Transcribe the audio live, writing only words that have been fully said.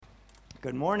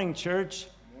Good morning, church.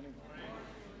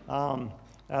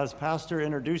 As Pastor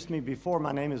introduced me before,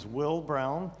 my name is Will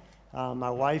Brown.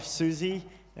 My wife, Susie,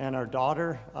 and our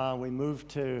daughter, we moved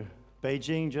to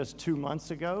Beijing just 2 months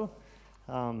ago.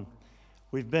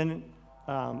 We've been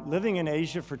living in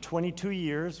Asia for 22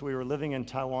 years. We were living in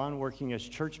Taiwan, working as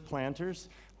church planters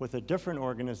with a different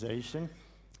organization.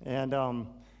 And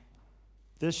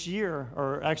this year,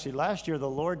 or actually last year, the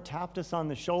Lord tapped us on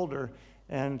the shoulder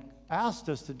and asked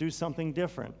us to do something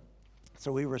different.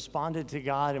 So we responded to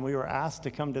God, and we were asked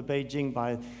to come to Beijing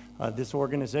by this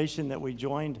organization that we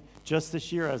joined just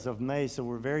this year as of May. So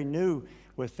we're very new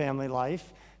with Family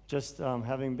Life, just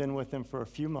having been with them for a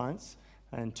few months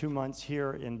and 2 months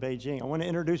here in Beijing. I want to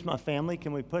introduce my family.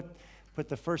 Can we put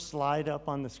the first slide up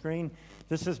on the screen?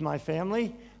 This is my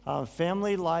family,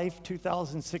 Family Life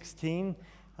 2016.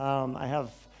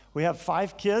 We have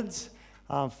 5 kids.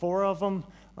 4 of them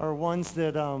are ones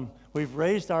that we've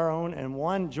raised our own, and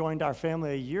one joined our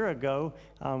family a year ago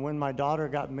when my daughter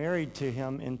got married to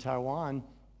him in Taiwan.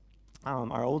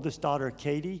 Our oldest daughter,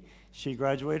 Katie, she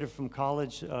graduated from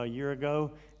college a year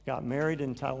ago, got married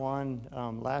in Taiwan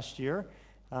last year.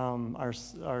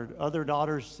 Our other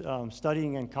daughters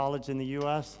studying in college in the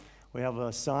U.S. We have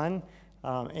a son,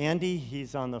 Andy.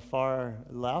 He's on the far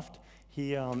left.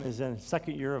 He is in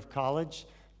second year of college,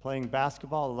 playing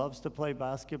basketball, loves to play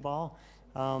basketball.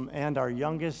 And our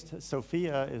youngest,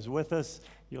 Sophia, is with us.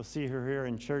 You'll see her here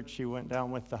in church. She went down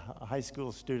with the high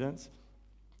school students.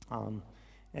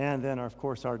 And then, of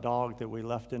course, our dog that we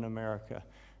left in America.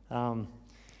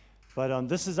 But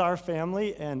this is our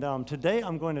family, and today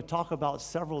I'm going to talk about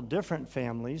several different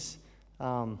families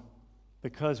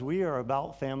because we are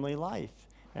about family life,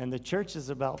 and the church is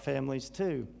about families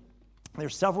too.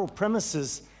 There's several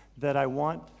premises that I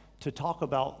want to talk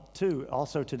about too.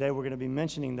 Also today we're going to be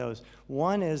mentioning those.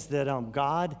 One is that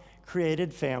God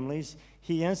created families,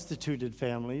 He instituted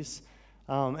families,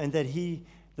 and that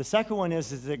the second one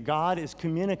is that God is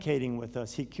communicating with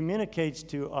us. He communicates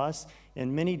to us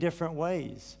in many different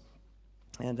ways.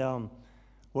 And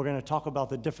we're going to talk about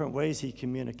the different ways He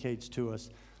communicates to us.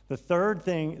 The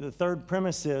third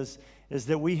premise is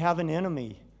that we have an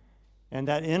enemy, and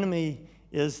that enemy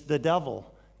is the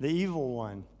devil, the evil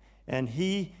one. And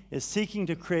he is seeking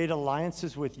to create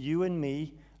alliances with you and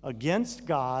me against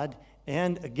God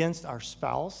and against our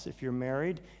spouse, if you're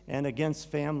married, and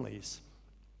against families.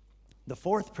 The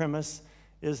fourth premise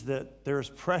is that there is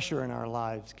pressure in our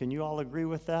lives. Can you all agree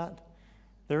with that?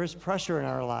 There is pressure in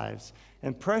our lives.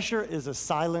 And pressure is a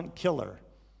silent killer.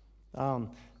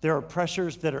 There are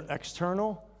pressures that are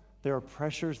external. There are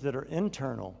pressures that are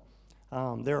internal.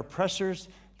 There are pressures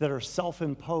that are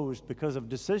self-imposed because of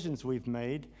decisions we've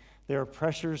made. There are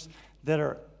pressures that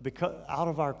are out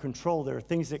of our control. There are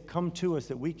things that come to us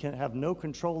that we can have no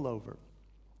control over.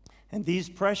 And these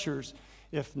pressures,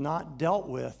 if not dealt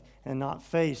with and not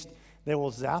faced, they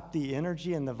will zap the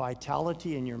energy and the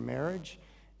vitality in your marriage,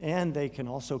 and they can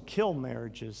also kill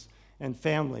marriages and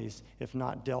families if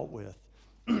not dealt with.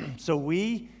 So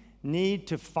we need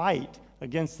to fight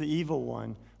against the evil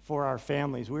one for our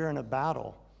families. We're in a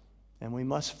battle, and we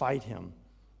must fight him.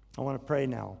 I want to pray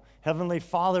now. Heavenly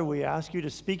Father, we ask you to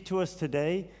speak to us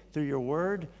today through your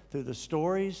word, through the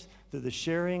stories, through the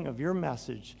sharing of your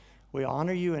message. We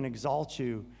honor you and exalt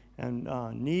you and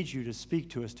need you to speak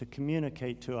to us, to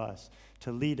communicate to us,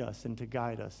 to lead us and to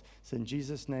guide us. It's in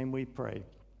Jesus' name we pray.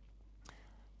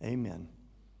 Amen.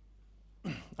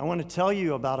 I want to tell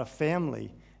you about a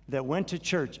family that went to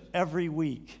church every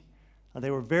week.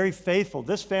 They were very faithful.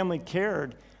 This family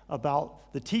cared about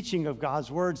the teaching of God's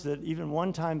words, that even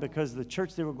one time, because the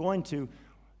church they were going to,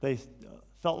 they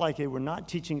felt like they were not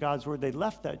teaching God's word, they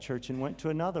left that church and went to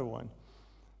another one.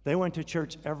 They went to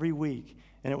church every week,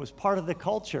 and it was part of the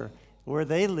culture where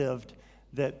they lived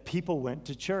that people went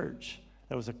to church.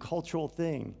 That was a cultural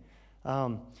thing.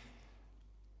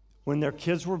 When their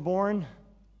kids were born,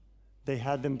 they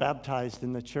had them baptized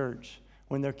in the church.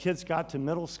 When their kids got to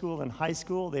middle school and high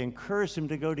school, they encouraged them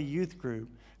to go to youth group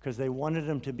because they wanted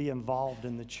them to be involved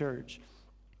in the church.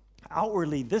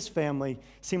 Outwardly, this family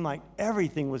seemed like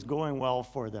everything was going well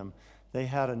for them. They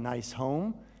had a nice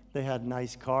home. They had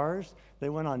nice cars. They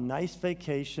went on nice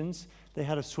vacations. They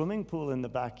had a swimming pool in the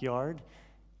backyard.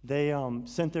 They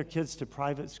sent their kids to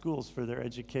private schools for their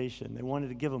education. They wanted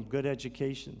to give them good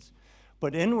educations.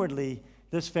 But inwardly,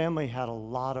 this family had a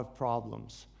lot of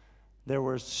problems. There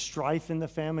was strife in the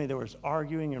family. There was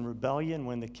arguing and rebellion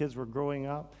when the kids were growing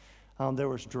up. There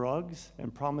was drugs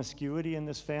and promiscuity in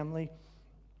this family.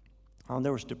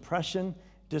 There was depression,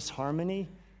 disharmony.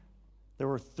 There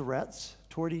were threats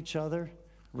toward each other,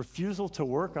 refusal to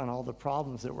work on all the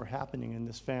problems that were happening in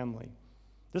this family.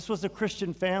 This was a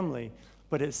Christian family,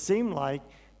 but it seemed like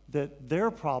that their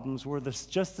problems were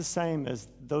just the same as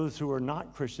those who were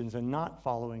not Christians and not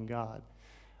following God.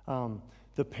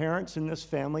 The parents in this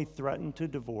family threatened to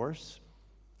divorce.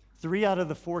 3 out of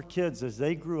the 4 kids, as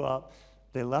they grew up,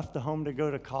 they left the home to go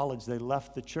to college. They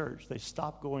left the church. They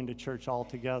stopped going to church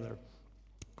altogether.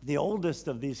 The oldest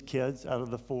of these kids, out of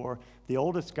the 4, the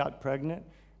oldest got pregnant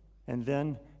and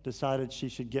then decided she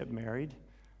should get married.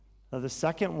 Now, the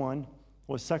second one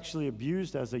was sexually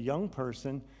abused as a young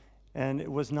person, and it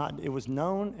was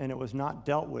known and it was not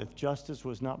dealt with. Justice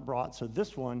was not brought. So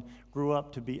this one grew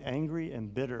up to be angry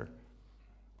and bitter.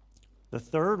 The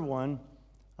third one,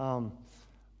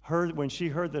 when she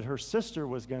heard that her sister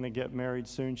was going to get married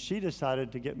soon, she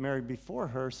decided to get married before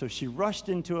her, so she rushed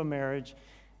into a marriage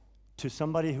to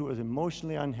somebody who was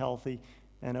emotionally unhealthy,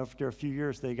 and after a few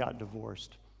years, they got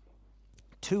divorced.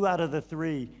 2 out of the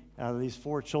 3 out of these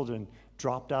 4 children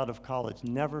dropped out of college,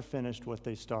 never finished what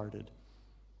they started.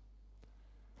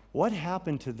 What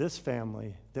happened to this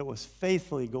family that was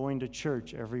faithfully going to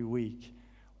church every week?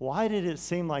 Why did it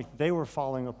seem like they were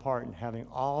falling apart and having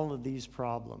all of these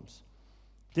problems?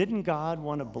 Didn't God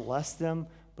want to bless them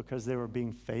because they were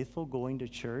being faithful going to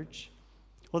church?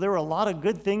 Well, there were a lot of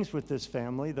good things with this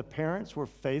family. The parents were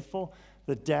faithful.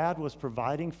 The dad was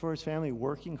providing for his family,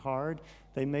 working hard.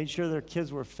 They made sure their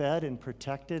kids were fed and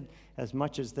protected as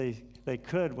much as they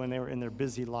could when they were in their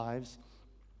busy lives.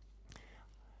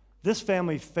 This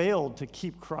family failed to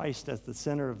keep Christ as the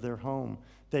center of their home.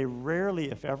 They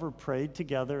rarely, if ever, prayed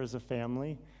together as a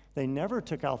family. They never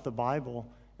took out the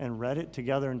Bible and read it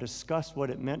together and discussed what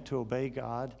it meant to obey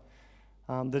God.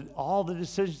 All the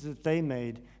decisions that they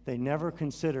made, they never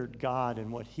considered God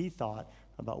and what He thought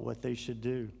about what they should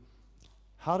do.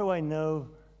 How do I know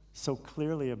so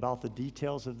clearly about the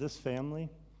details of this family?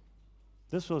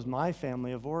 This was my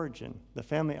family of origin, the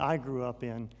family I grew up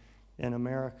in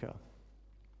America.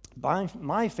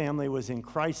 My family was in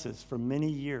crisis for many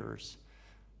years.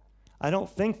 I don't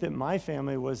think that my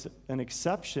family was an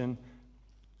exception,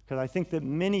 because I think that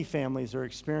many families are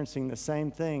experiencing the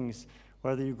same things,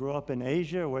 whether you grew up in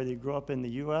Asia or whether you grew up in the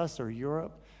U.S. or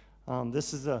Europe.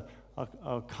 This is a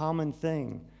common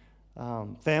thing.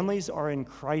 Families are in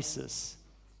crisis.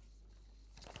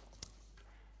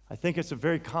 I think it's a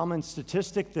very common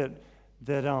statistic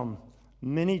that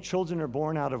many children are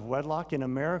born out of wedlock. In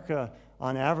America,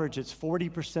 on average, it's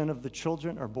 40% of the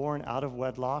children are born out of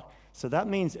wedlock. So that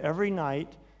means every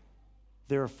night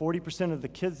there are 40% of the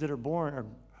kids that are born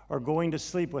are going to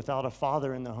sleep without a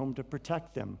father in the home to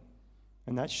protect them.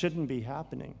 And that shouldn't be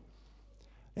happening.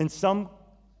 In some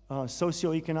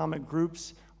socioeconomic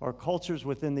groups or cultures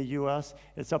within the U.S.,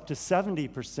 it's up to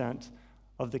 70%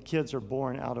 of the kids are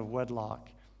born out of wedlock.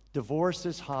 Divorce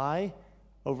is high,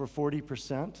 over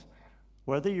 40%,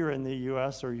 whether you're in the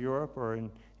U.S. or Europe or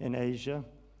in Asia.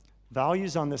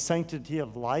 Values on the sanctity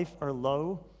of life are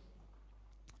low.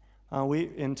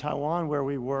 In Taiwan, where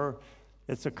we were,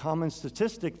 it's a common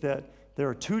statistic that there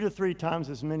are 2 to 3 times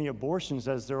as many abortions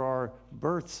as there are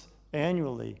births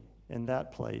annually in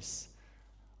that place.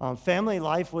 Family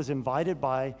life was invited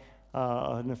by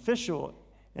an official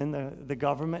in the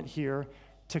government here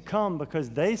to come because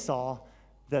they saw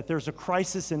that there's a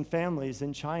crisis in families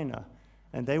in China,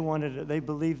 and they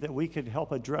believed that we could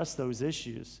help address those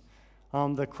issues.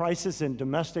 The crisis in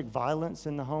domestic violence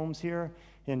in the homes here,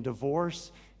 in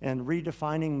divorce, and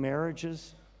redefining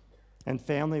marriages and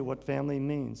family, what family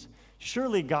means.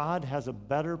 Surely God has a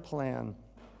better plan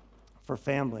for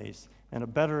families and a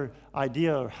better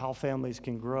idea of how families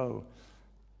can grow.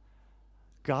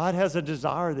 God has a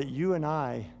desire that you and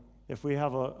I, if we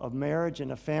have a marriage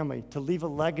and a family, to leave a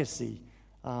legacy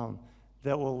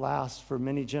that will last for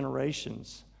many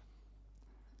generations.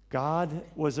 God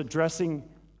was addressing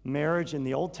marriage in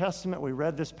the Old Testament. We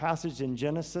read this passage in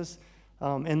Genesis.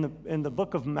 In the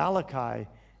book of Malachi,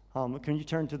 can you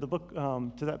turn to the book,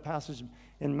 to that passage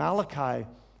in Malachi?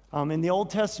 In the Old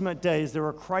Testament days, there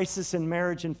were crises in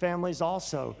marriage and families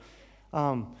also.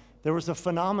 There was a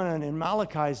phenomenon in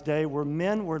Malachi's day where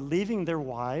men were leaving their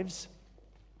wives,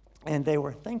 and they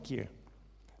were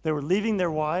leaving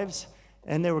their wives,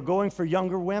 and they were going for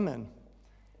younger women.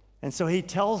 And so he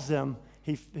tells them,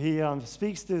 he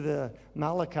speaks through the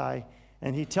Malachi,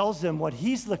 and he tells them what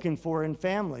he's looking for in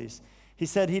families. He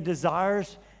said he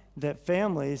desires that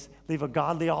families leave a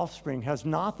godly offspring. Has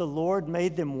not the Lord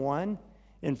made them one?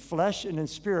 In flesh and in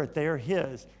spirit, they are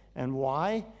his. And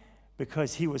why?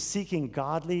 Because he was seeking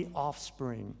godly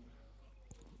offspring.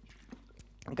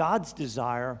 God's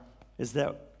desire is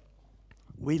that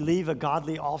we leave a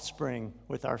godly offspring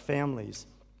with our families.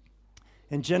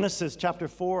 In Genesis chapter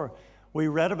 4, we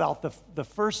read about the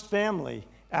first family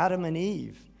Adam and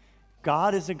Eve.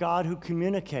 God is a God who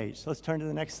communicates. Let's turn to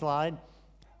the next slide.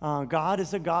 God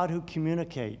is a God who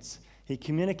communicates. He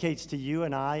communicates to you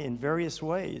and I in various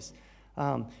ways.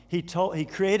 He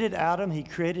created Adam, he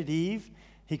created Eve,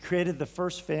 he created the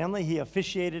first family, he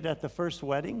officiated at the first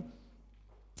wedding.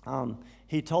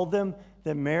 He told them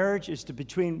that marriage is to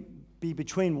be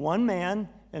between one man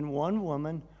and one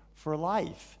woman for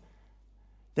life.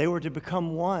 They were to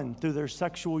become one through their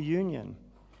sexual union.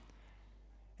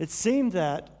 It seemed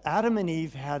that Adam and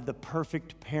Eve had the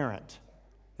perfect parent.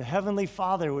 The Heavenly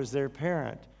Father was their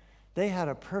parent. They had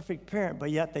a perfect parent,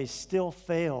 but yet they still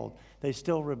failed. They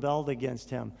still rebelled against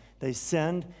him. They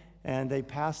sinned, and they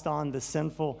passed on the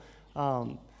sinful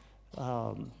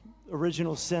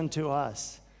original sin to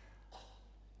us.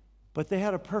 But they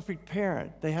had a perfect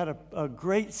parent. They had a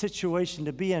great situation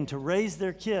to be in, to raise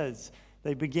their kids.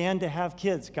 They began to have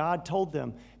kids. God told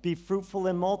them, be fruitful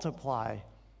and multiply.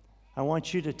 I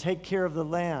want you to take care of the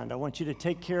land. I want you to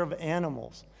take care of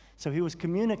animals. So he was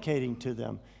communicating to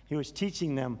them. He was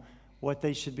teaching them what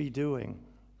they should be doing.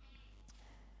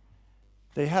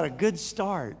 They had a good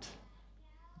start.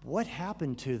 What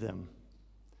happened to them?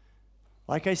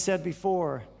 Like I said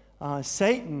before,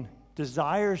 Satan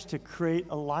desires to create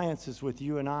alliances with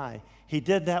you and I. He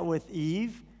did that with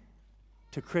Eve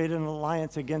to create an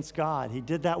alliance against God. He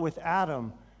did that with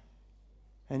Adam,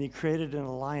 and he created an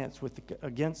alliance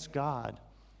against God.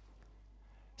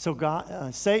 So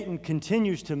Satan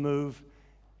continues to move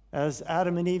as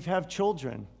Adam and Eve have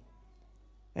children,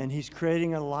 and he's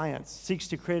creating an alliance, seeks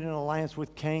to create an alliance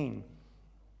with Cain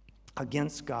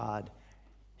against God.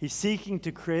 He's seeking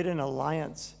to create an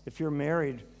alliance, if you're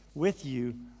married, with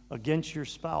you against your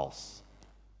spouse,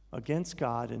 against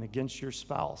God and against your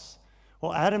spouse.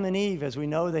 Well, Adam and Eve, as we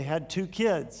know, they had 2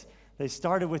 kids. They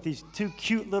started with these 2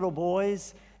 cute little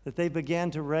boys that they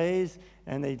began to raise,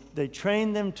 and they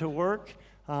trained them to work.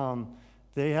 One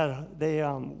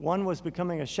was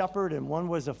becoming a shepherd and one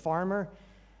was a farmer.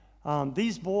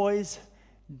 These boys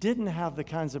didn't have the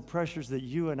kinds of pressures that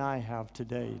you and I have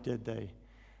today, did they?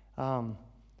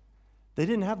 They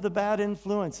didn't have the bad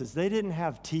influences. They didn't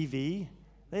have TV.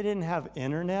 They didn't have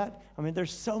internet. I mean,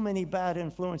 there's so many bad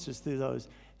influences through those.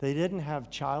 They didn't have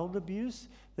child abuse.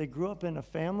 They grew up in a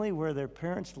family where their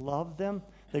parents loved them.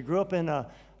 They grew up in a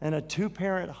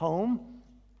 2-parent home.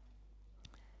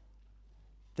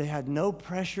 They had no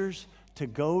pressures to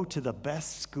go to the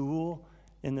best school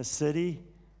in the city,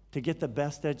 to get the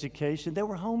best education. They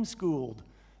were homeschooled.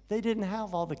 They didn't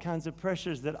have all the kinds of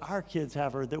pressures that our kids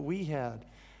have or that we had.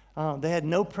 They had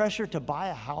no pressure to buy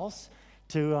a house,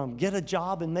 to get a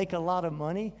job and make a lot of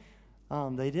money.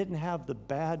 They didn't have the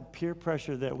bad peer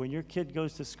pressure that when your kid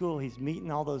goes to school, he's meeting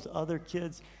all those other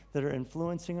kids that are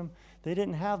influencing him. They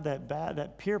didn't have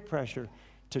that peer pressure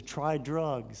to try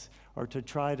drugs or to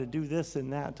try to do this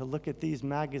and that, to look at these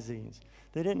magazines.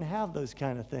 They didn't have those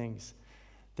kind of things.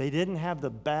 They didn't have the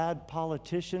bad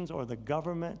politicians or the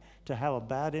government to have a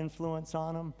bad influence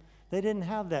on them. They didn't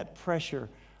have that pressure.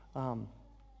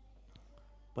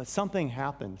 But something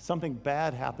happened. Something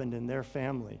bad happened in their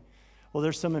family. Well,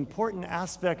 there's some important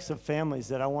aspects of families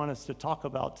that I want us to talk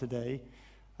about today.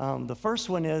 The first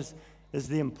one is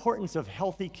the importance of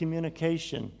healthy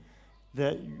communication.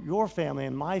 That your family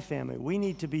and my family, we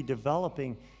need to be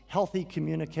developing healthy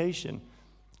communication.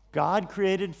 God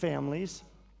created families,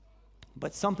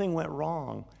 but something went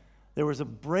wrong. There was a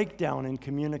breakdown in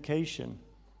communication.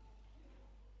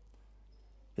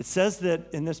 It says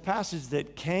that in this passage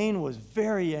that Cain was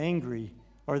very angry,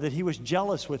 or that he was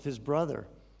jealous with his brother.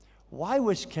 Why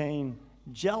was Cain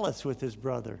jealous with his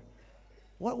brother?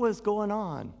 What was going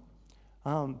on?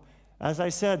 As I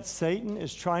said, Satan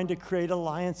is trying to create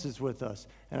alliances with us.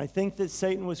 And I think that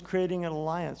Satan was creating an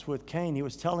alliance with Cain. He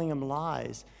was telling him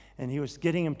lies, and he was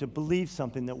getting him to believe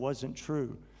something that wasn't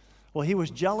true. Well, he was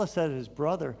jealous at his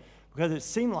brother because it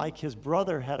seemed like his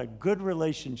brother had a good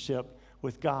relationship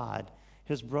with God.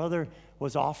 His brother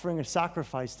was offering a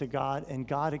sacrifice to God, and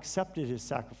God accepted his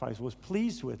sacrifice, was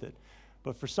pleased with it.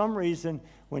 But for some reason,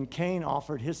 when Cain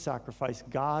offered his sacrifice,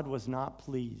 God was not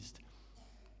pleased.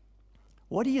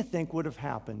 What do you think would have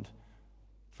happened?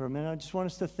 For a minute, I just want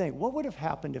us to think. What would have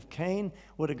happened if Cain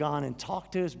would have gone and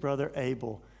talked to his brother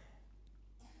Abel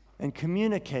and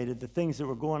communicated the things that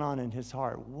were going on in his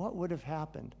heart? What would have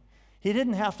happened? He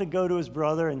didn't have to go to his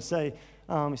brother and say,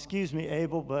 excuse me,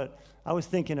 Abel, but I was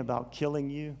thinking about killing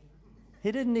you.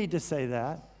 He didn't need to say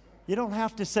that. You don't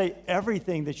have to say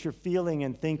everything that you're feeling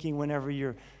and thinking whenever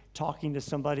you're talking to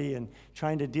somebody and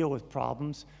trying to deal with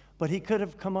problems. But he could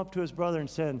have come up to his brother and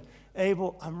said,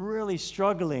 Abel, I'm really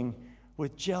struggling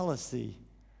with jealousy.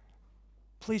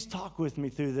 please talk with me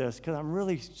through this because I'm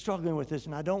really struggling with this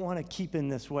and I don't want to keep in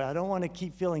this way. I don't want to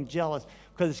keep feeling jealous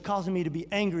because it's causing me to be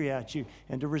angry at you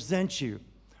and to resent you.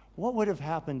 What would have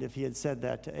happened if he had said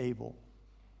that to Abel?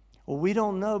 Well, we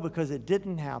don't know because it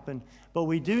didn't happen, but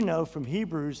we do know from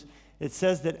Hebrews, it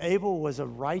says that Abel was a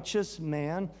righteous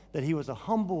man, that he was a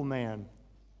humble man.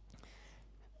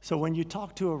 So when you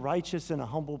talk to a righteous and a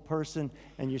humble person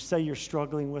and you say you're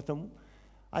struggling with them,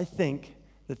 I think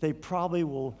that they probably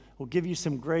will give you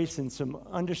some grace and some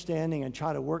understanding and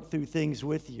try to work through things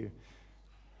with you.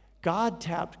 God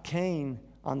tapped Cain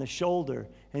on the shoulder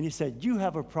and he said, you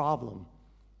have a problem.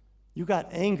 You got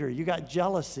anger, you got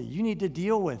jealousy, you need to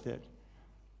deal with it.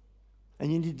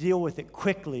 And you need to deal with it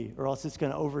quickly or else it's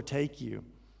going to overtake you.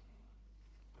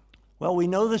 Well, we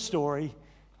know the story.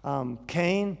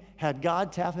 Cain had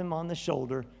God tap him on the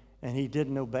shoulder and he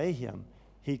didn't obey him.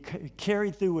 He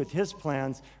carried through with his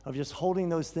plans of just holding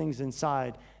those things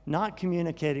inside, not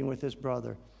communicating with his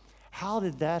brother. How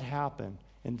did that happen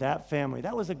in that family?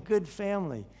 That was a good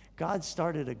family. God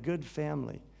started a good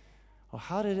family. Well,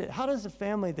 how does a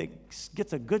family that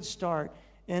gets a good start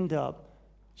end up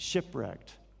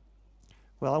shipwrecked?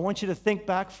 Well, I want you to think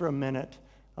back for a minute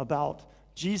about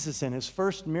Jesus and his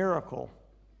first miracle.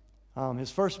 His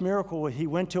first miracle, he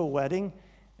went to a wedding,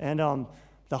 and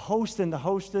the host and the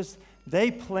hostess,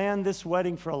 they planned this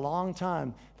wedding for a long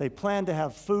time. They planned to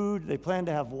have food. They planned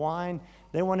to have wine.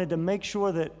 They wanted to make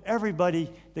sure that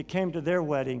everybody that came to their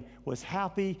wedding was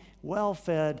happy,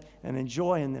 well-fed, and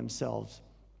enjoying themselves.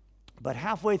 But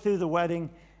halfway through the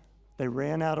wedding, they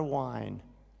ran out of wine.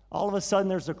 All of a sudden,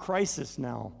 there's a crisis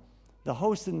now. The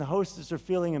host and the hostess are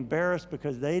feeling embarrassed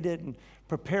because they didn't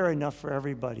prepare enough for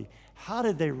everybody. How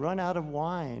did they run out of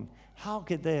wine? How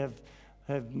could they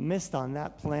have missed on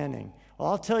that planning? Well,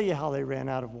 I'll tell you how they ran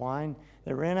out of wine.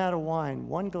 They ran out of wine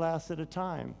one glass at a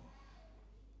time.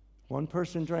 One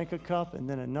person drank a cup, and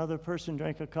then another person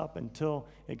drank a cup until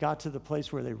it got to the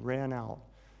place where they ran out.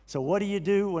 So what do you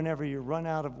do whenever you run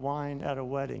out of wine at a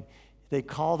wedding? They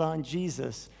called on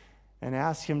Jesus and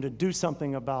asked him to do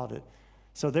something about it.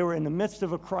 So they were in the midst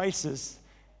of a crisis,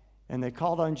 and they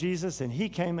called on Jesus, and he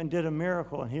came and did a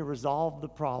miracle, and he resolved the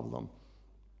problem.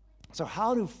 So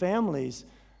how do families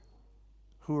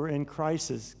who are in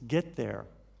crisis get there?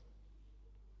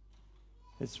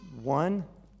 It's one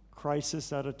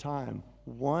crisis at a time,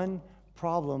 one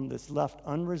problem that's left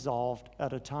unresolved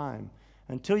at a time,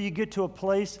 until you get to a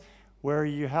place where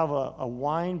you have a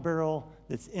wine barrel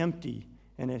that's empty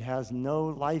and it has no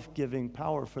life-giving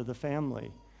power for the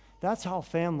family. That's how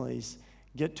families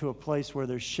get to a place where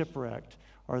they're shipwrecked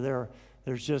or they're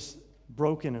just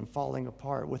broken and falling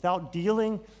apart. Without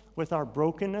dealing with our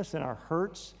brokenness and our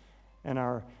hurts and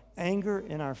our anger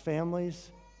in our families,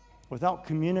 without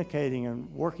communicating and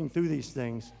working through these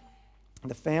things,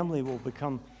 the family will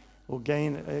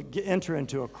enter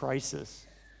into a crisis.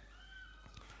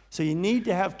 So you need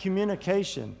to have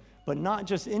communication, but not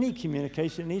just any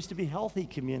communication. It needs to be healthy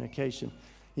communication.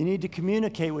 You need to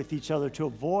communicate with each other to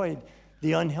avoid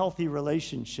the unhealthy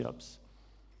relationships.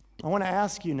 I want to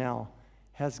ask you now,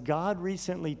 has God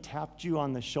recently tapped you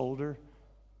on the shoulder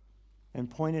and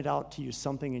pointed out to you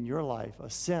something in your life, a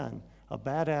sin, a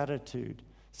bad attitude,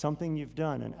 something you've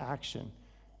done, an action,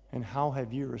 and how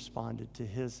have you responded to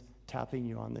his tapping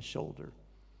you on the shoulder?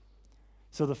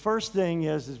 So the first thing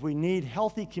is we need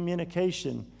healthy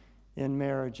communication in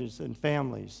marriages and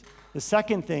families. The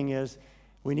second thing is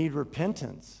we need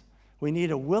repentance. We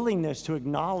need a willingness to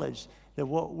acknowledge that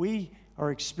what we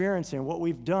are experiencing, what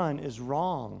we've done is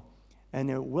wrong, and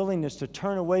a willingness to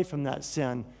turn away from that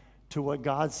sin to what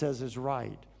God says is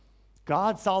right.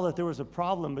 God saw that there was a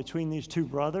problem between these two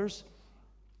brothers,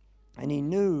 and he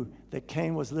knew that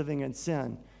Cain was living in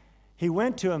sin. He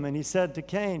went to him and he said to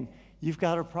Cain, "You've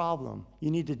got a problem.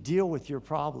 You need to deal with your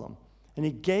problem." And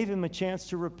he gave him a chance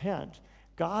to repent.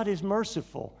 God is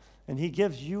merciful, and he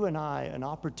gives you and I an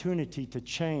opportunity to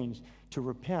change, to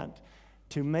repent,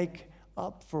 to make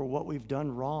up for what we've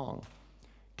done wrong.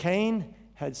 Cain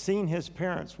had seen his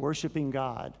parents worshiping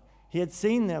God. He had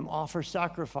seen them offer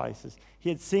sacrifices. He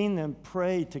had seen them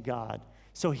pray to God.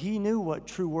 So he knew what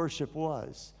true worship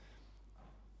was.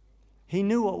 He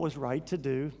knew what was right to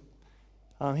do.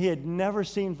 He had never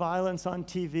seen violence on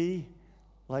TV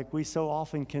like we so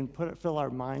often can fill our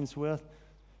minds with.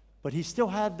 But he still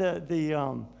had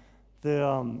the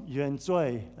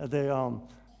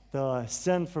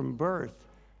sin from birth.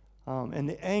 And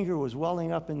the anger was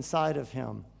welling up inside of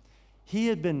him. He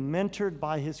had been mentored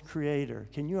by his Creator.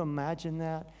 Can you imagine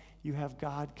that? You have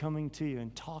God coming to you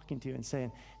and talking to you and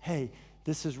saying, "Hey,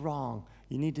 this is wrong.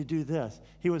 You need to do this."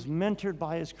 He was mentored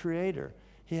by his Creator.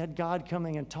 He had God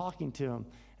coming and talking to him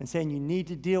and saying you need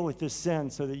to deal with this sin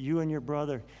so that you and your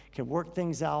brother can work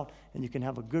things out and you can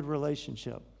have a good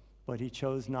relationship. But he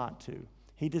chose not to.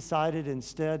 He decided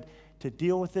instead to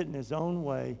deal with it in his own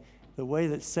way, the way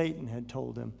that Satan had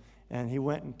told him, and he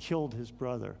went and killed his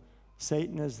brother.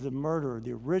 Satan is the murderer,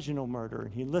 the original murderer,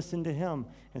 and he listened to him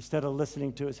instead of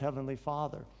listening to his heavenly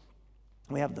Father.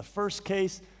 We have the first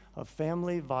case of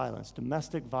family violence,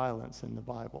 domestic violence in the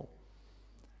Bible.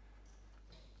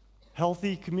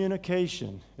 Healthy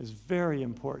communication is very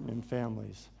important in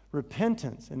families.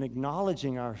 Repentance and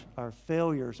acknowledging our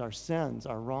failures, our sins,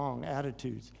 our wrong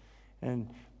attitudes, and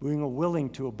being willing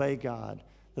to obey God.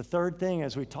 The third thing,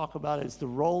 as we talk about it, is the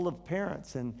role of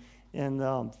parents in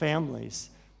families.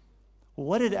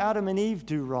 What did Adam and Eve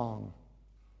do wrong?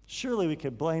 Surely we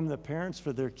could blame the parents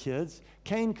for their kids.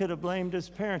 Cain could have blamed his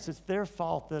parents. It's their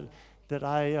fault that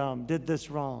I did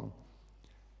this wrong.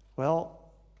 Well,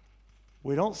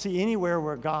 we don't see anywhere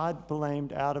where God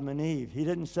blamed Adam and Eve. He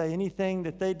didn't say anything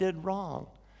that they did wrong.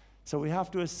 So we have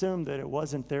to assume that it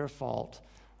wasn't their fault.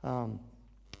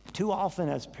 Too often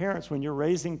as parents, when you're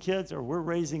raising kids or we're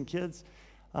raising kids,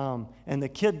 and the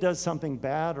kid does something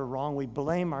bad or wrong, we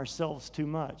blame ourselves too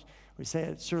much. We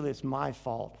say, surely it's my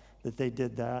fault that they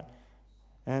did that.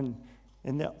 And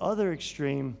in the other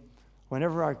extreme,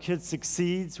 whenever our kid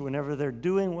succeeds, whenever they're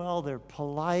doing well, they're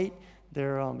polite,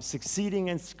 they're succeeding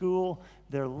in school,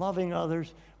 they're loving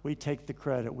others, we take the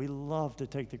credit. We love to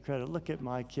take the credit. Look at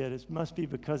my kid. It must be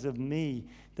because of me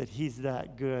that he's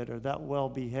that good or that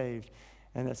well-behaved.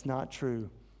 And that's not true.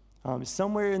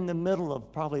 Somewhere in the middle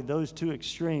of probably those two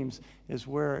extremes is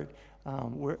where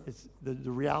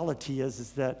the reality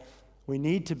is that we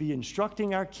need to be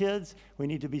instructing our kids. We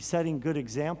need to be setting good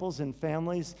examples in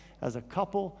families as a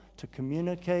couple to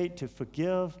communicate, to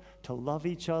forgive, to love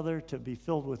each other, to be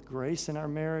filled with grace in our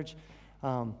marriage.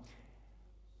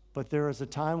 But there is a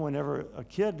time whenever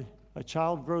a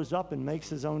child grows up and makes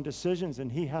his own decisions,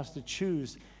 and he has to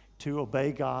choose to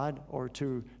obey God or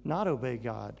to not obey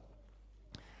God.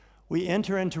 We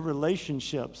enter into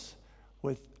relationships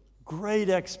with great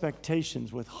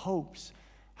expectations, with hopes.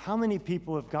 How many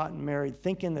people have gotten married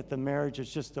thinking that the marriage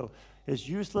is just is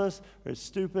useless or it's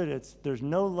stupid, there's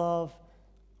no love?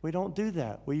 We don't do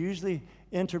that. We usually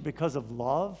enter because of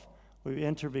love. We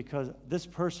enter because this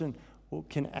person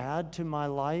can add to my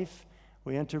life.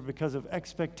 We enter because of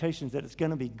expectations that it's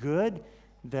going to be good,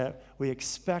 that we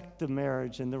expect the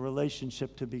marriage and the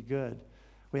relationship to be good.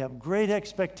 We have great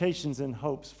expectations and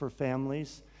hopes for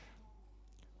families,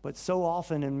 but so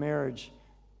often in marriage,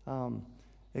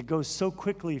 it goes so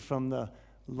quickly from the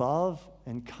love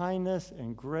and kindness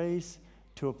and grace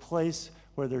to a place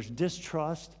where there's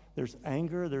distrust, there's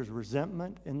anger, there's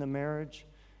resentment in the marriage.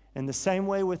 And the same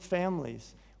way with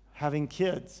families, having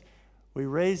kids. We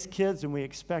raise kids and we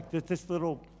expect that this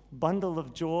little bundle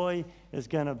of joy is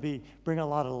going to bring a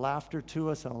lot of laughter to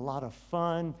us and a lot of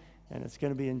fun, and it's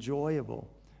going to be enjoyable.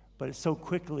 But it's so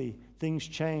quickly things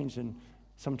change, and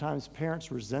sometimes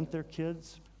parents resent their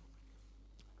kids.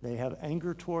 They have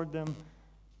anger toward them,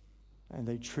 and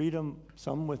they treat them,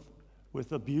 some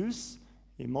with abuse,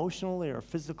 emotionally or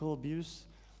physical abuse.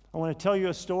 I want to tell you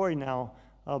a story now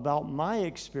about my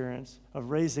experience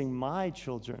of raising my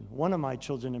children, one of my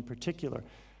children in particular.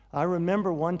 I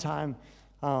remember one time,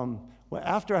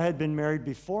 after I had been married,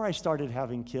 before I started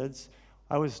having kids,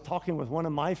 I was talking with one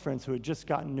of my friends who had just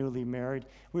gotten newly married.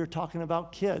 We were talking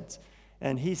about kids,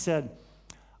 and he said,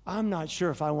 I'm not sure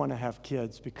if I want to have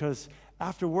kids because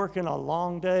after working a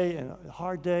long day and a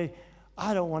hard day,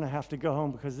 I don't want to have to go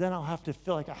home because then I'll have to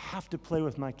feel like I have to play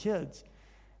with my kids.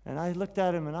 And I looked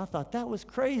at him and I thought, that was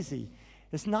crazy.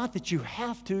 It's not that you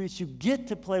have to, it's you get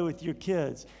to play with your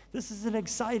kids. This is an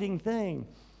exciting thing.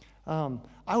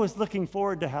 I was looking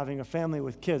forward to having a family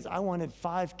with kids. I wanted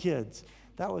 5 kids.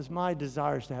 That was my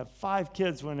desire, is to have 5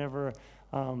 kids whenever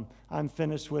I'm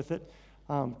finished with it.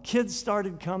 Kids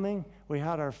started coming. We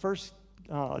had our first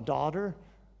daughter.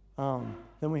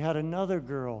 Then we had another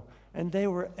girl. And they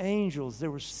were angels. They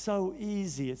were so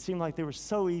easy. It seemed like they were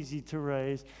so easy to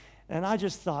raise. And I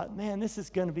just thought, man, this is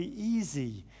going to be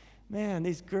easy. Man,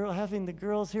 having the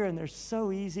girls here, and they're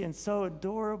so easy and so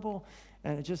adorable.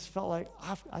 And it just felt like,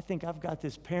 I think I've got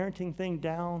this parenting thing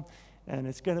down, and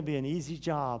it's going to be an easy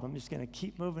job. I'm just going to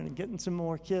keep moving and getting some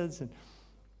more kids. And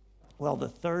well, the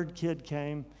third kid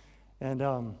came.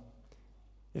 And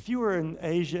if you were in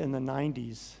Asia in the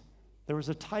 90s, there was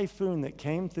a typhoon that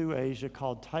came through Asia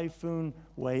called Typhoon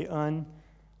Wei-un.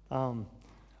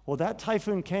 Well, that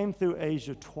typhoon came through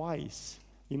Asia twice.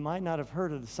 You might not have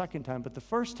heard of the second time, but the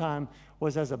first time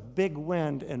was as a big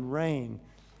wind and rain.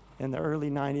 in the early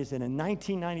 90s. And in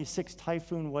 1996,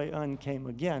 Typhoon Wei-un came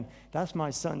again. That's my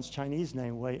son's Chinese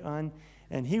name, Wei-un.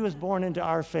 And he was born into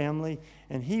our family,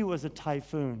 and he was a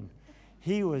typhoon.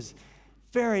 He was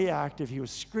very active. He was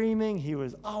screaming. He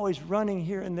was always running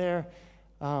here and there.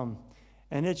 And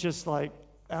it's just like,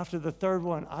 after the third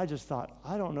one, I just thought,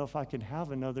 I don't know if I can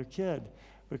have another kid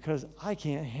because I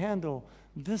can't handle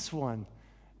this one.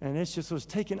 And it just was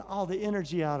taking all the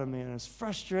energy out of me, and it was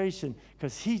frustration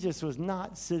because he just was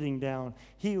not sitting down.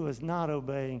 He was not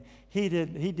obeying. He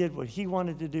did what he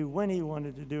wanted to do when he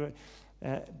wanted to do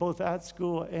it, both at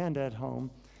school and at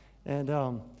home.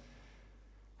 And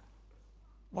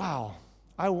wow,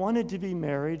 I wanted to be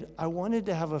married. I wanted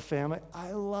to have a family.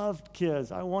 I loved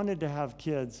kids. I wanted to have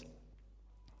kids.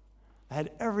 I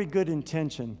had every good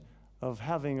intention of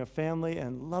having a family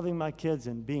and loving my kids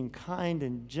and being kind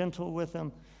and gentle with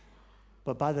them.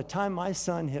 But by the time my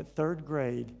son hit third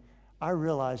grade, I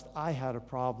realized I had a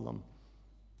problem.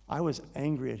 I was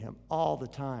angry at him all the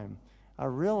time. I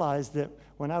realized that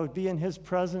when I would be in his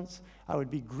presence, I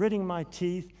would be gritting my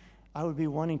teeth. I would be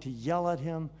wanting to yell at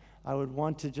him. I would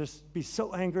want to just be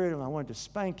so angry at him. I wanted to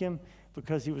spank him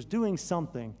because he was doing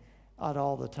something at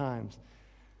all the times.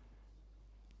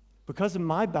 Because of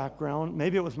my background,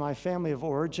 maybe it was my family of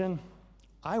origin,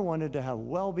 I wanted to have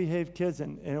well-behaved kids,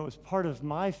 and it was part of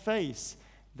my face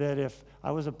that if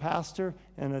I was a pastor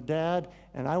and a dad,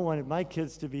 and I wanted my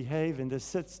kids to behave and to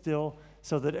sit still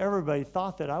so that everybody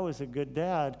thought that I was a good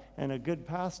dad and a good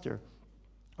pastor.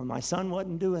 Well, my son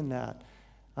wasn't doing that.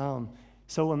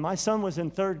 So when my son was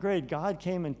in third grade, God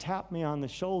came and tapped me on the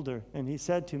shoulder, and he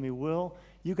said to me, "Will,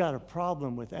 you got a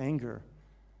problem with anger."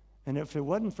 And if it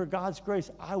wasn't for God's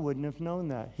grace, I wouldn't have known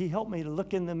that. He helped me to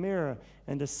look in the mirror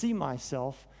and to see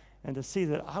myself and to see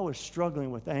that I was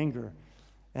struggling with anger.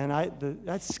 And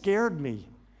that scared me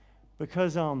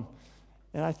because, and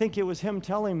I think it was him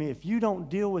telling me, if you don't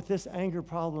deal with this anger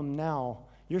problem now,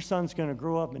 your son's going to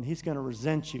grow up and he's going to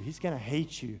resent you. He's going to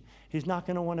hate you. He's not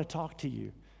going to want to talk to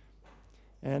you.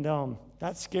 And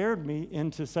that scared me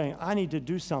into saying, I need to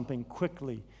do something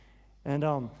quickly. And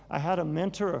I had a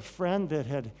mentor, a friend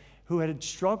who had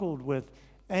struggled with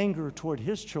anger toward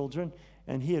his children,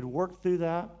 and he had worked through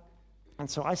that. And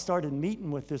so I started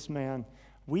meeting with this man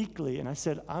weekly, and I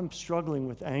said, I'm struggling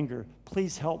with anger.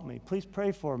 Please help me. Please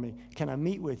pray for me. Can I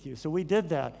meet with you? So we did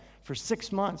that. For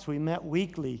 6 months, we met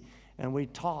weekly, and we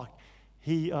talked.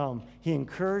 He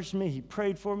encouraged me. He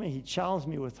prayed for me. He challenged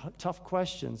me with tough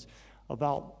questions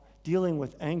about dealing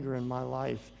with anger in my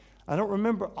life. I don't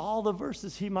remember all the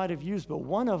verses he might have used, but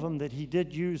one of them that he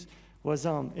did use was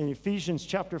in Ephesians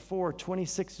chapter 4,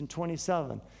 26 and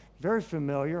 27. Very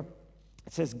familiar.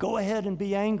 It says, "Go ahead and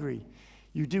be angry.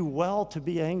 You do well to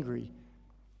be angry,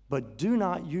 but do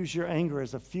not use your anger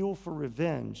as a fuel for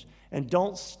revenge, and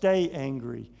don't stay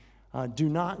angry. Do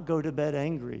not go to bed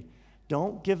angry.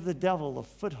 Don't give the devil a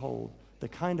foothold, the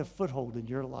kind of foothold in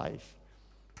your life."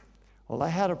 Well, I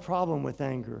had a problem with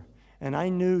anger, and I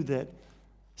knew that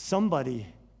somebody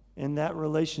in that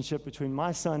relationship between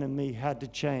my son and me had to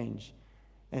change.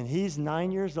 And he's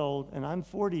 9 years old, and I'm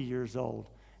 40 years old.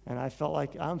 And I felt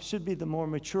like I should be the more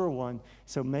mature one,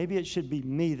 so maybe it should be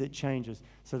me that changes.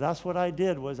 So that's what I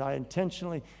did, was I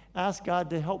intentionally asked God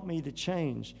to help me to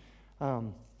change.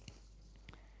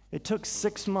 It took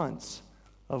 6 months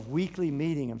of weekly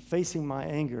meeting and facing my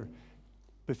anger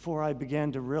before I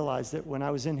began to realize that when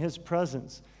I was in his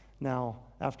presence now,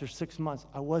 after 6 months,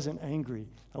 I wasn't angry.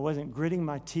 I wasn't gritting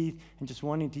my teeth and just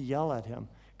wanting to yell at him.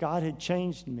 God had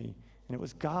changed me, and it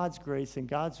was God's grace and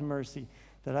God's mercy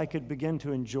that I could begin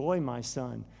to enjoy my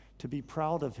son, to be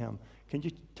proud of him. Can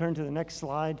you turn to the next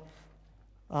slide?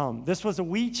 This was a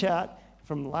WeChat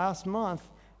from last month.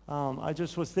 I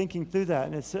just was thinking through that,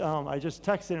 and I just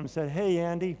texted him and said, "Hey,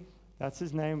 Andy," that's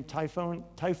his name,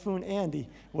 Typhoon Andy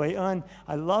Wei-un,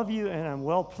 "I love you, and I'm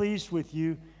well pleased with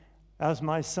you as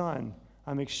my son.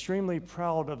 I'm extremely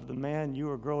proud of the man you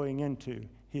are growing into."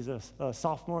 He's a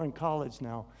sophomore in college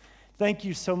now. "Thank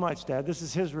you so much, Dad." This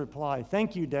is his reply.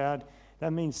 "Thank you, Dad.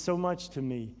 That means so much to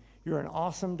me. You're an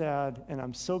awesome dad, and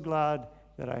I'm so glad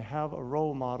that I have a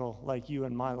role model like you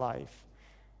in my life."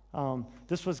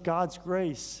 This was God's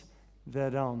grace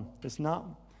that it's not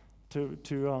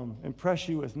to impress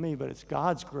you with me, but it's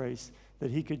God's grace that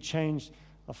he could change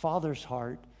a father's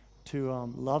heart to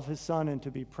love his son and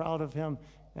to be proud of him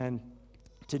and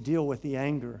to deal with the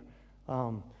anger.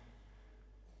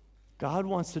 God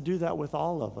wants to do that with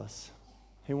all of us.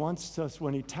 He wants us,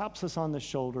 when he taps us on the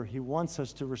shoulder, he wants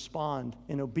us to respond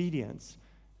in obedience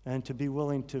and to be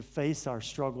willing to face our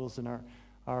struggles and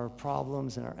our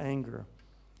problems and our anger.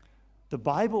 The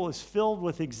Bible is filled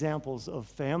with examples of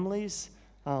families,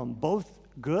 both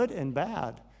good and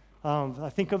bad. I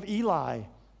think of Eli.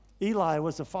 Eli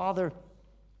was a father,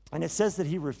 and it says that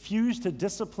he refused to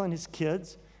discipline his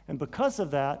kids, and because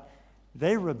of that,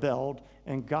 they rebelled,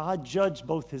 and God judged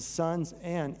both his sons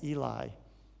and Eli.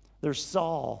 There's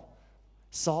Saul.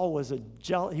 Saul was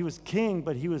he was king,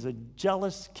 but he was a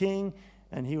jealous king,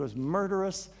 and he was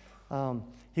murderous.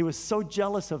 He was so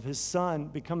jealous of his son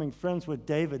becoming friends with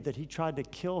David that he tried to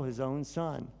kill his own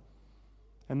son.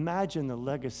 Imagine the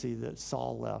legacy that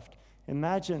Saul left.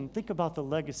 Think about the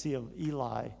legacy of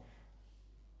Eli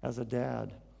as a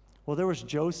dad. Well, there was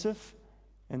Joseph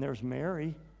and there's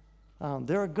Mary.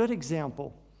 They're a good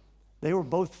example. They were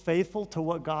both faithful to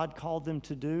what God called them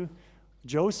to do.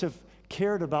 Joseph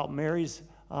cared about Mary's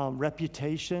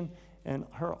reputation and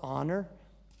her honor.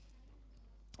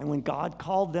 And when God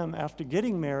called them after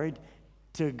getting married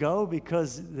to go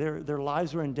because their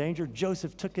lives were in danger,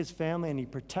 Joseph took his family and he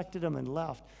protected them and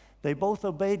left. They both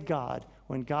obeyed God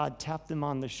when God tapped them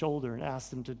on the shoulder and asked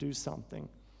them to do something.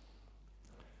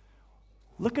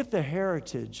 Look at the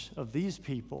heritage of these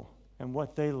people and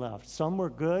what they left. Some were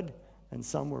good and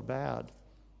some were bad.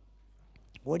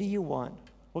 What do you want?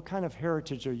 What kind of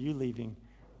heritage are you leaving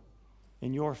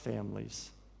in your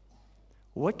families?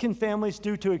 What can families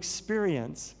do to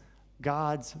experience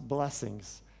God's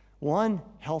blessings? One,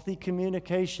 healthy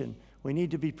communication. We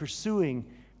need to be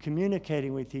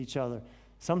communicating with each other.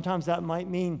 Sometimes that might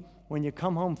mean when you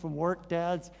come home from work,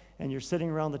 dads, and you're sitting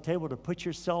around the table, to put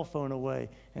your cell phone away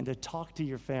and to talk to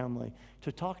your family,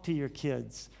 to talk to your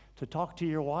kids, to talk to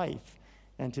your wife,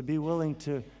 and to be willing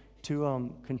to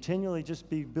continually just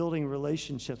be building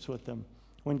relationships with them.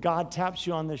 When God taps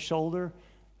you on the shoulder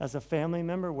as a family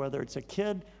member, whether it's a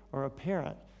kid or a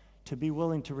parent, to be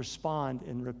willing to respond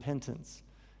in repentance,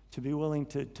 to be willing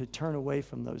to turn away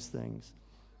from those things.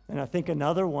 And I think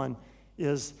another one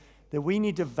is that we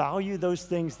need to value those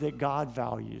things that God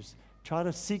values. Try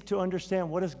to seek to understand,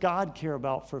 what does God care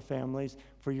about for families,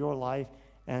 for your life,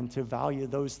 and to value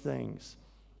those things.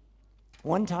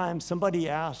 One time, somebody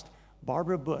asked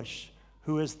Barbara Bush,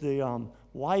 who is the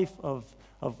wife of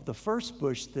the first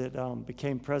Bush that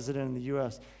became president in the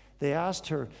U.S., they asked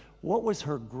her, what was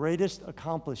her greatest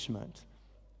accomplishment?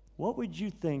 What would you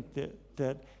think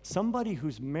that somebody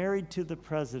who's married to the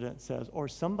president says, or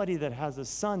somebody that has a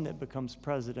son that becomes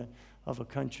president of a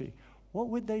country? What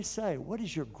would they say? What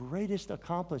is your greatest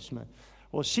accomplishment?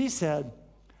 Well, she said,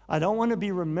 I don't want to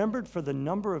be remembered for the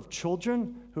number of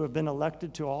children who have been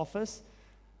elected to office.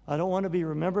 I don't want to be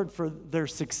remembered for their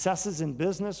successes in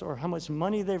business or how much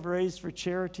money they've raised for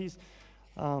charities.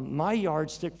 My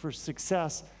yardstick for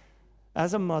success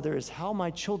as a mother is how my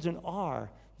children are,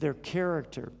 their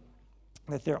character,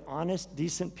 that they're honest,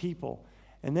 decent people.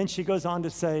 And then she goes on to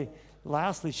say,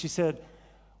 lastly, she said,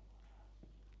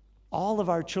 all of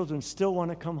our children still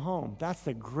want to come home. That's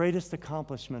the greatest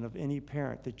accomplishment of any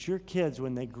parent, that your kids,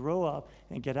 when they grow up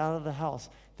and get out of the house,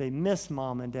 they miss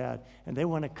mom and dad, and they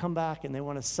want to come back and they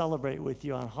want to celebrate with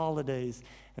you on holidays,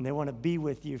 and they want to be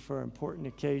with you for important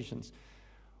occasions.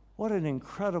 What an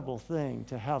incredible thing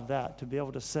to have that, to be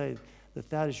able to say that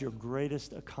that is your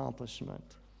greatest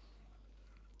accomplishment.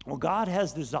 Well, God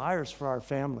has desires for our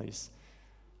families.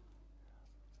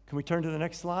 Can we turn to the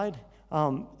next slide?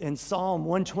 In Psalm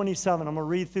 127, I'm going to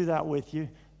read through that with you.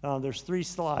 There's 3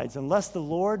 slides. Unless the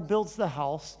Lord builds the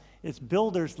house, its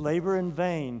builders labor in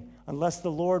vain. Unless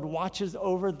the Lord watches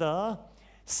over the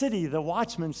city, the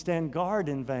watchmen stand guard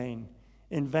in vain.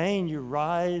 In vain you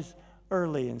rise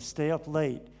early and stay up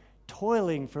late,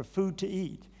 toiling for food to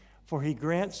eat, for he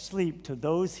grants sleep to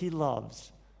those he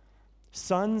loves.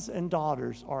 Sons and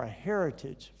daughters are a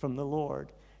heritage from the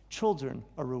Lord, children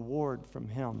a reward from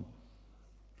him.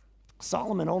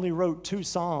 Solomon only wrote 2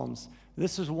 Psalms.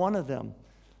 This is one of them.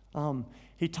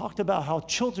 He talked about how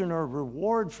children are a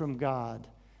reward from God.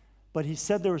 But he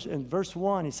said in verse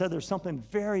 1, he said there's something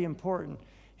very important.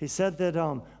 He said that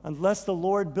unless the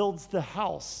Lord builds the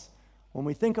house, when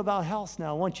we think about house now,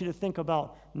 I want you to think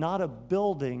about not a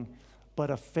building, but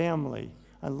a family.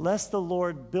 Unless the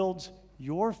Lord builds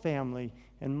your family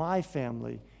and my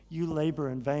family, you labor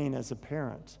in vain as a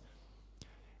parent.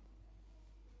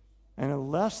 And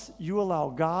unless you allow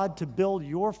God to build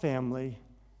your family,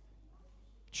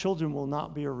 children will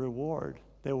not be a reward.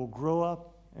 They will grow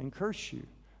up and curse you.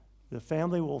 The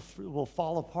family will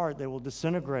fall apart. They will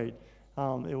disintegrate.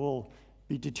 It will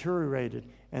be deteriorated.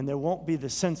 And there won't be the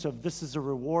sense of this is a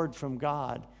reward from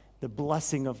God, the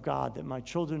blessing of God, that my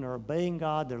children are obeying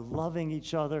God, they're loving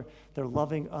each other, they're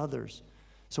loving others.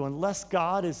 So unless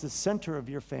God is the center of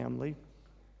your family,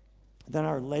 then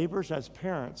our labors as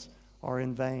parents are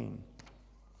in vain.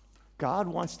 God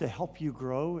wants to help you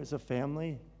grow as a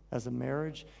family, as a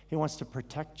marriage. He wants to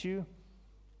protect you.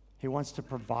 He wants to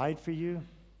provide for you.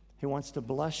 He wants to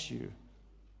bless you.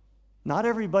 Not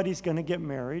everybody's going to get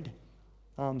married.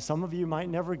 Some of you might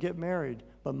never get married,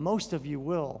 but most of you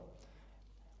will.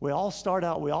 We all start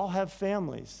out, we all have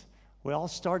families. We all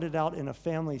started out in a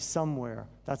family somewhere.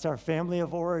 That's our family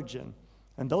of origin.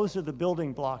 And those are the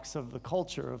building blocks of the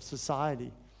culture of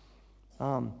society.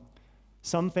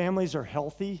 Some families are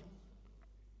healthy.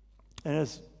 And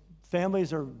as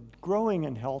families are growing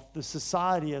in health, the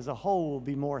society as a whole will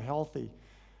be more healthy.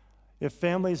 If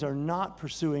families are not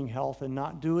pursuing health and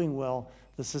not doing well,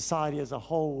 the society as a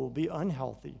whole will be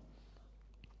unhealthy.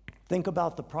 Think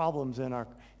about the problems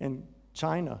in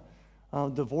China.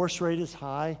 Divorce rate is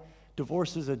high.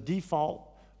 Divorce is a default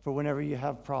for whenever you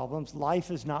have problems. Life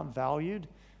is not valued.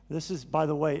 This is, by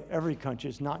the way, every country.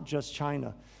 It's not just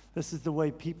China. This is the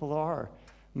way people are.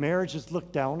 Marriage is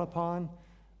looked down upon.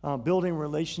 Building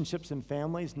relationships and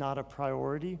families, not a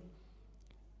priority.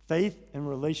 Faith and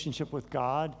relationship with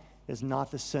God is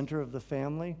not the center of the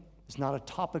family. It's not a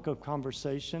topic of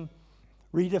conversation.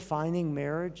 Redefining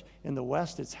marriage in the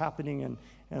West, it's happening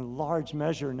in large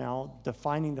measure now,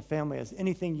 defining the family as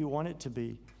anything you want it to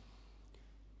be.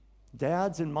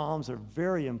 Dads and moms are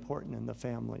very important in the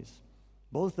families.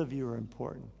 Both of you are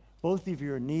important. Both of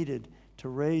you are needed to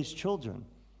raise children.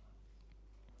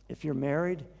 If you're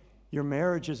married, your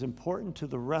marriage is important to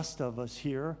the rest of us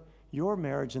here. Your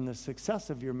marriage and the success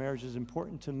of your marriage is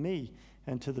important to me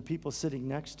and to the people sitting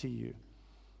next to you.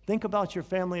 Think about your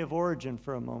family of origin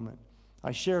for a moment.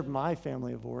 I shared my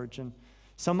family of origin.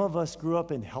 Some of us grew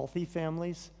up in healthy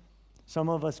families. Some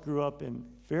of us grew up in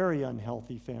very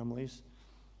unhealthy families.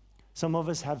 Some of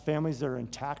us have families that are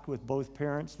intact with both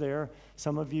parents there.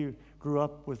 Some of you grew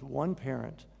up with one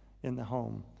parent in the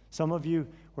home. Some of you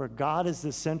where God is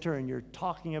the center and you're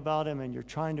talking about him and you're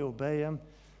trying to obey him.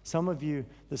 Some of you,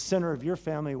 the center of your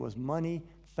family was money,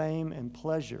 fame, and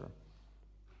pleasure.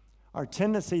 Our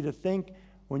tendency to think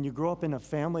when you grow up in a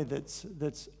family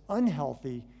that's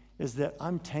unhealthy is that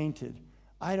I'm tainted.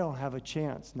 I don't have a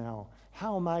chance now.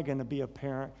 How am I going to be a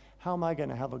parent? How am I going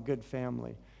to have a good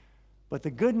family? But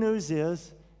the good news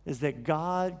is that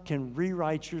God can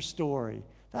rewrite your story.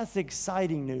 That's the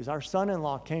exciting news. Our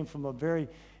son-in-law came from a very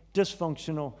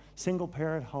dysfunctional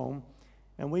single-parent home,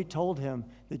 and we told him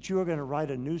that you are going to write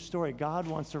a new story. God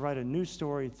wants to write a new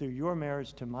story through your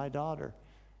marriage to my daughter,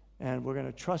 and we're going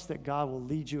to trust that God will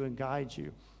lead you and guide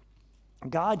you.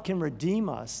 God can redeem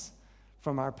us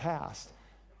from our past.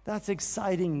 That's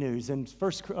exciting news. In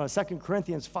 2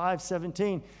 Corinthians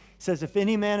 5:17 says, if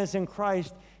any man is in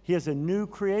Christ, he is a new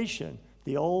creation.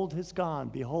 The old has gone.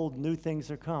 Behold, new things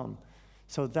are come.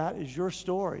 So that is your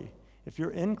story. If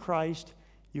you're in Christ,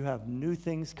 you have new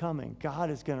things coming. God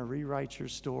is going to rewrite your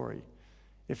story.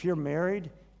 If you're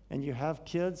married and you have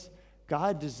kids,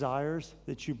 God desires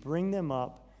that you bring them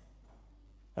up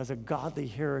as a godly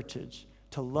heritage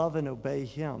to love and obey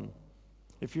him.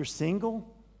 If you're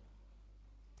single,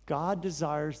 God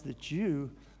desires that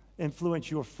you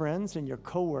influence your friends and your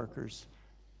coworkers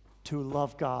to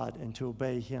love God and to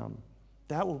obey him.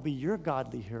 That will be your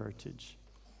godly heritage.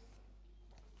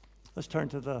 Let's turn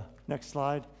to the next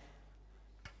slide.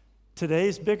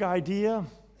 Today's big idea,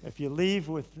 if you leave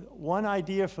with one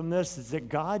idea from this, is that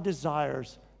God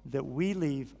desires that we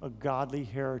leave a godly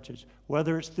heritage,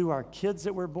 whether it's through our kids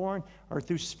that were born or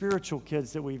through spiritual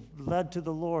kids that we've led to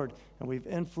the Lord and we've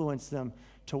influenced them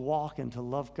to walk and to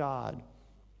love God.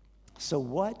 So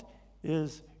what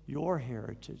is your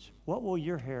heritage? What will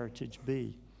your heritage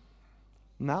be?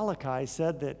 Malachi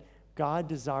said that God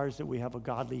desires that we have a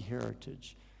godly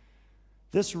heritage.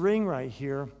 This ring right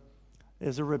here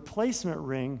is a replacement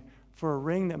ring for a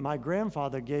ring that my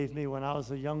grandfather gave me when I was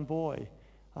a young boy.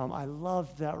 I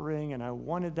loved that ring, and I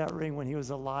wanted that ring when he was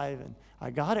alive, and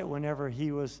I got it whenever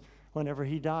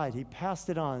he died. He passed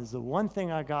it on. It's the one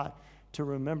thing I got to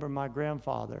remember my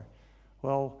grandfather.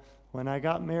 Well, when I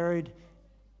got married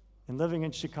and living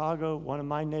in Chicago, one of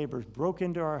my neighbors broke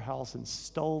into our house and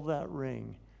stole that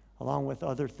ring, along with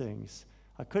other things.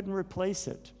 I couldn't replace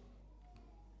it.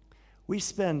 We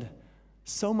spend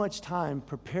so much time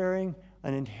preparing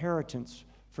an inheritance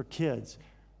for kids,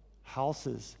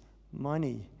 houses,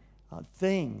 money,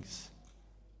 things.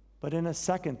 But in a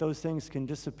second, those things can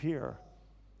disappear.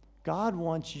 God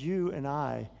wants you and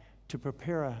I to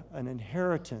prepare an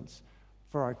inheritance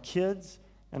for our kids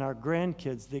and our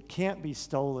grandkids that can't be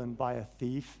stolen by a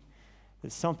thief.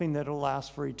 It's something that will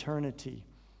last for eternity.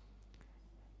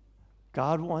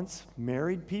 God wants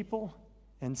married people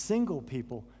and single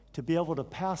people to be able to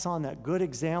pass on that good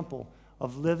example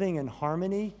of living in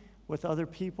harmony with other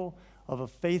people, of a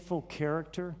faithful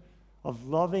character, of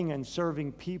loving and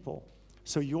serving people.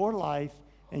 So your life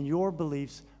and your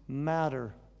beliefs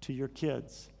matter to your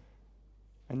kids.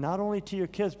 And not only to your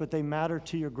kids, but they matter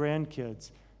to your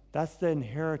grandkids. That's the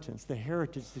inheritance, the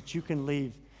heritage that you can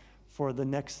leave for the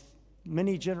next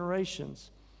many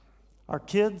generations. Our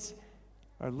kids,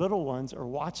 our little ones, are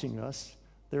watching us.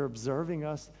 They're observing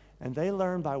us, and they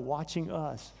learn by watching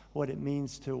us what it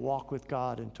means to walk with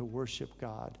God and to worship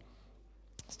God.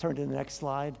 Let's turn to the next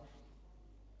slide.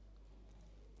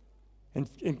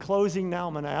 In closing now,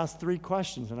 I'm going to ask 3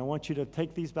 questions, and I want you to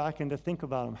take these back and to think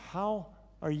about them. How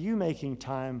are you making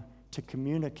time to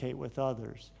communicate with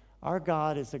others? Our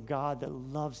God is a God that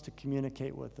loves to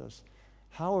communicate with us.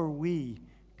 How are we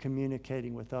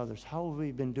communicating with others? How have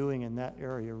we been doing in that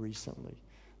area recently?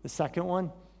 The second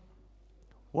one,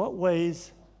 what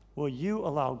ways will you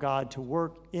allow God to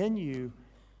work in you,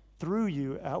 through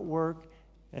you, at work,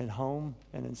 at home,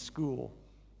 and in school?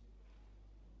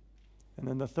 And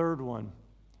then the third one,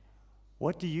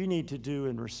 what do you need to do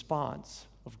in response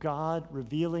of God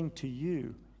revealing to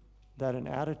you that an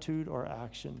attitude or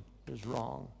action is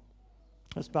wrong?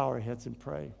 Let's bow our heads and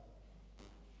pray.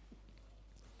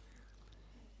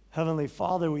 Heavenly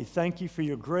Father, we thank you for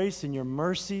your grace and your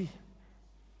mercy,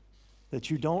 that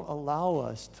you don't allow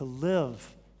us to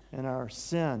live in our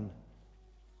sin,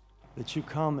 that you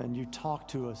come and you talk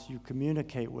to us, you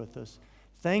communicate with us.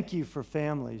 Thank you for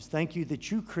families. Thank you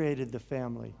that you created the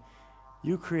family.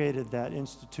 You created that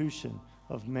institution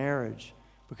of marriage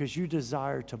because you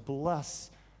desire to bless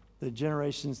the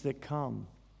generations that come.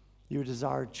 You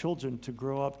desire children to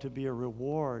grow up to be a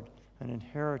reward, an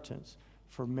inheritance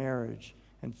for marriage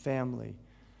and family.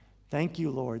 Thank you,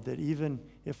 Lord, that even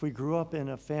if we grew up in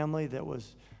a family that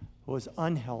was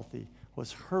unhealthy,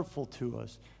 was hurtful to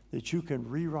us, that you can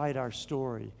rewrite our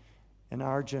story in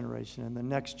our generation and the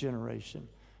next generation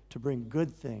to bring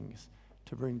good things,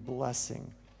 to bring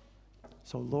blessing.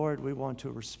 So, Lord, we want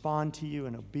to respond to you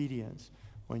in obedience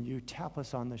when you tap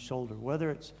us on the shoulder, whether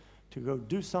it's to go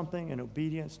do something in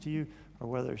obedience to you or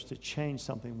whether it's to change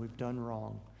something we've done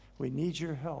wrong. We need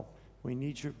your help. We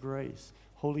need your grace.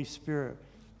 Holy Spirit,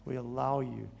 we allow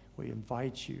you, we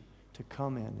invite you to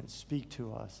come in and speak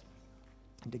to us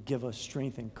and to give us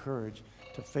strength and courage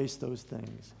to face those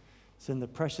things. It's in the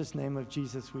precious name of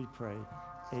Jesus we pray.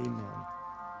 Amen.